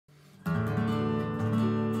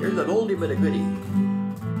Here's an oldie but a goodie.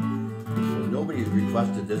 Well, nobody's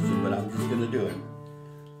requested this one, but I'm just going to do it.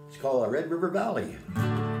 It's called Red River Valley.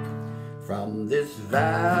 From this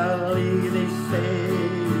valley they say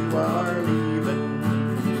you are leaving.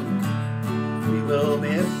 We will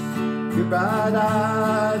miss your bright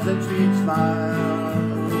eyes and sweet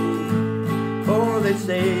smile. For they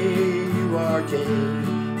say you are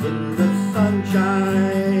taking the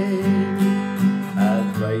sunshine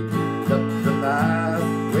as bright up the path.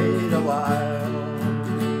 Wait a while.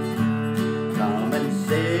 Come and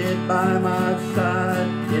sit by my side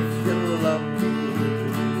if you love me.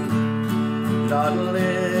 Not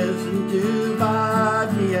listen to bid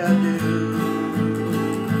me adieu.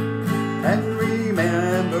 And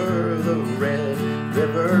remember the Red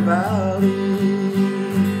River Valley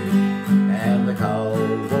and the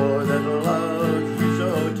cowboy that loves you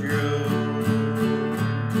so true.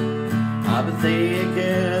 I've been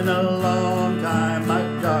thinking a long time, my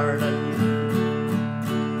darling,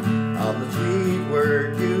 of the sweet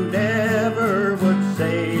word you never would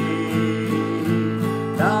say.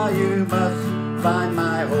 Now you must find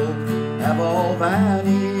my hope have all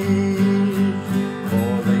vanished,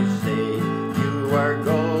 for they say you are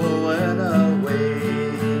going away.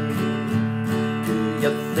 Do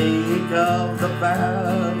you think of the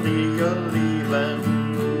valley you're leaving,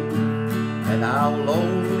 and how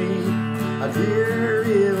lonely, how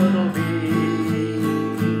dreary it'll be?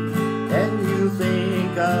 And you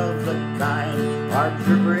think of the kind hearts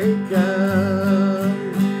you're breaking,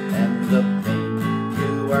 and the pain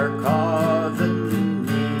you are causing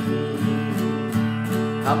me.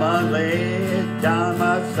 Come on, lay down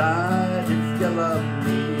my side if you love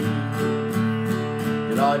me.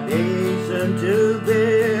 Do not hasten to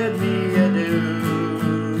bid me adieu.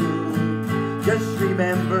 Just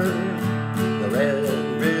remember the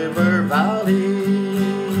Red River Valley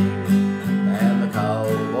and the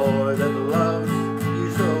cowboy that loves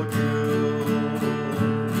you so true.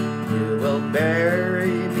 You will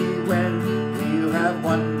bury me when you have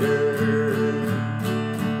wandered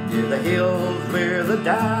near the hills where the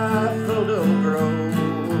daffodil grows.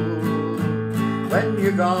 When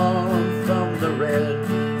you're gone from the Red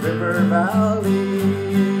River Valley,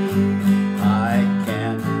 I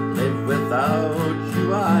can't live without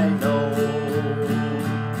you, I know.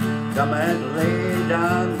 Come and lay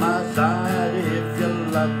down my side if you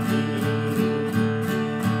love me.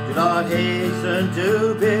 Do not hasten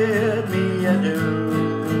to bid me adieu.